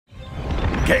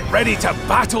Get ready to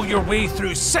battle your way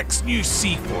through 6 new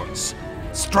sea forts.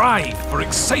 Strive for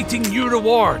exciting new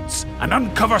rewards and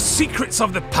uncover secrets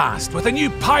of the past with a new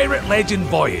pirate legend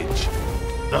voyage.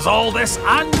 There's all this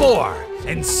and more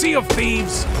in Sea of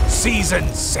Thieves Season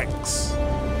 6.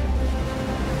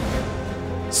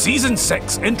 Season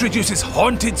 6 introduces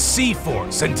haunted sea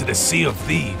forts into the Sea of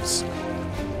Thieves.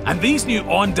 And these new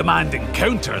on-demand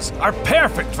encounters are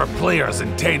perfect for players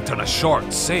intent on a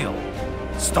short sail.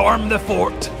 Storm the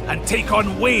fort and take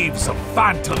on waves of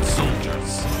phantom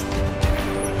soldiers.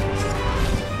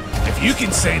 If you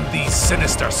can send these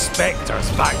sinister spectres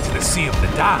back to the Sea of the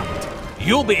Damned,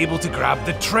 you'll be able to grab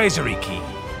the treasury key.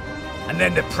 And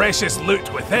then the precious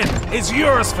loot within is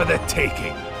yours for the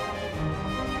taking.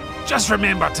 Just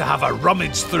remember to have a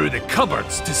rummage through the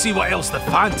cupboards to see what else the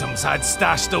phantoms had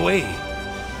stashed away.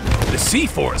 The sea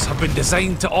forts have been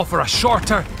designed to offer a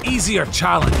shorter, easier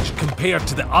challenge compared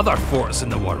to the other forts in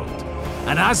the world.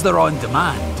 And as they're on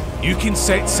demand, you can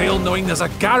set sail knowing there's a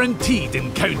guaranteed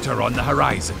encounter on the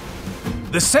horizon.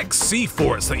 The 6 sea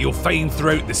forts that you'll find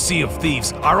throughout the Sea of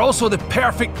Thieves are also the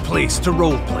perfect place to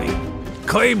roleplay.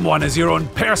 Claim one as your own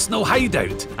personal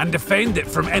hideout and defend it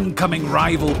from incoming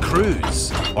rival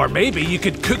crews. Or maybe you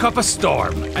could cook up a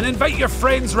storm and invite your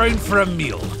friends round for a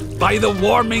meal by the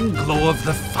warming glow of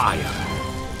the fire.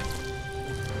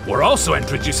 We're also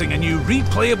introducing a new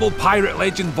replayable Pirate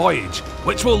Legend voyage,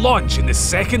 which will launch in the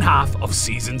second half of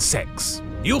Season 6.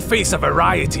 You'll face a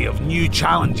variety of new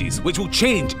challenges which will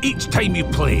change each time you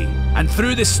play. And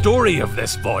through the story of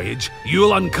this voyage,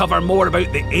 you'll uncover more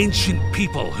about the ancient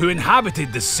people who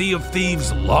inhabited the Sea of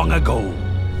Thieves long ago.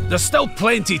 There's still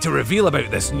plenty to reveal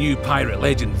about this new Pirate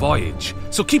Legend voyage,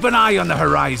 so keep an eye on the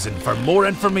horizon for more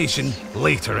information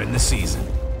later in the season.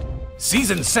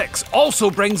 Season 6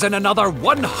 also brings in another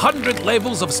 100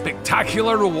 levels of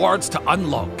spectacular rewards to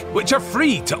unlock, which are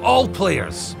free to all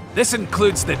players. This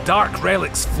includes the Dark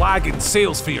Relics flag and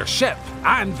sails for your ship,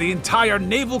 and the entire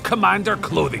Naval Commander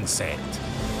clothing set.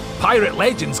 Pirate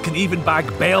Legends can even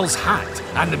bag Belle's hat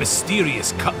and the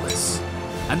mysterious cutlass.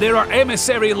 And there are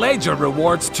Emissary Ledger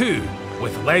rewards too,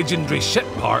 with legendary ship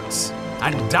parts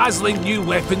and dazzling new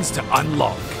weapons to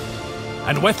unlock.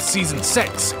 And with Season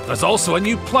 6, there's also a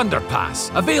new Plunder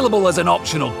Pass, available as an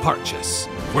optional purchase,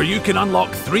 where you can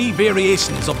unlock 3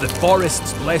 variations of the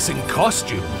Forest's Blessing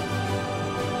costume,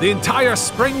 the entire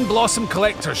Spring Blossom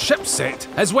Collector ship set,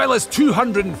 as well as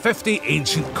 250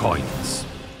 ancient coins.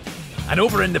 And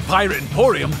over in the Pirate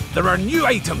Emporium, there are new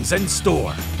items in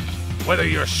store. Whether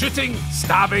you're shooting,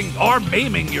 stabbing, or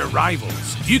maiming your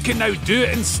rivals, you can now do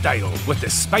it in style with the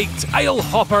spiked Isle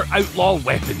Hopper Outlaw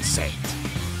weapon set.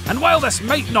 And while this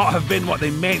might not have been what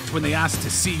they meant when they asked to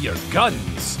see your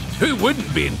guns, who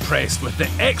wouldn't be impressed with the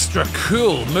extra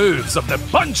cool moves of the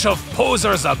bunch of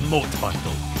posers of Moat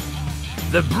Bundle?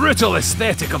 The brutal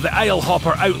aesthetic of the Isle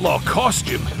Hopper Outlaw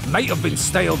costume might have been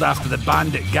styled after the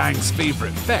bandit gang's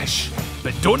favourite fish,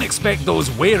 but don't expect those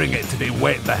wearing it to be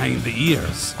wet behind the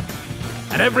ears.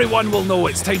 And everyone will know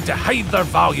it's time to hide their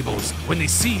valuables when they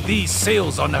see these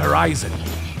sails on the horizon.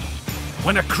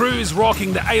 When a crew's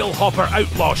rocking the Isle Hopper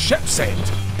Outlaw ship set,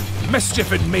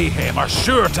 mischief and mayhem are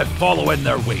sure to follow in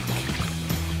their wake.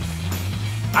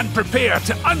 And prepare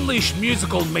to unleash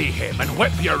musical mayhem and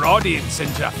whip your audience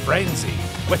into a frenzy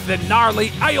with the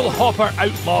gnarly Isle Hopper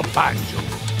Outlaw banjo.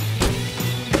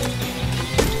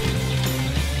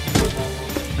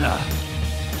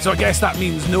 So I guess that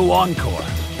means no encore.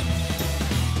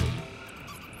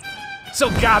 So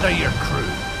gather your crew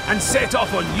and set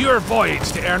off on your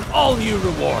voyage to earn all new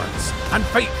rewards and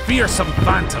fight fearsome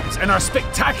phantoms in our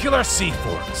spectacular sea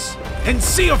forts in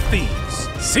Sea of Thieves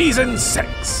Season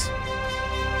 6.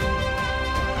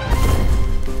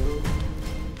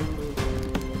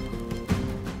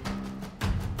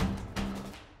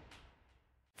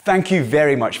 Thank you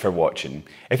very much for watching.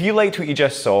 If you liked what you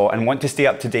just saw and want to stay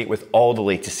up to date with all the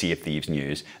latest Sea of Thieves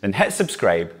news, then hit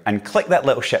subscribe and click that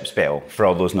little ship's bell for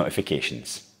all those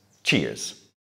notifications. Cheers.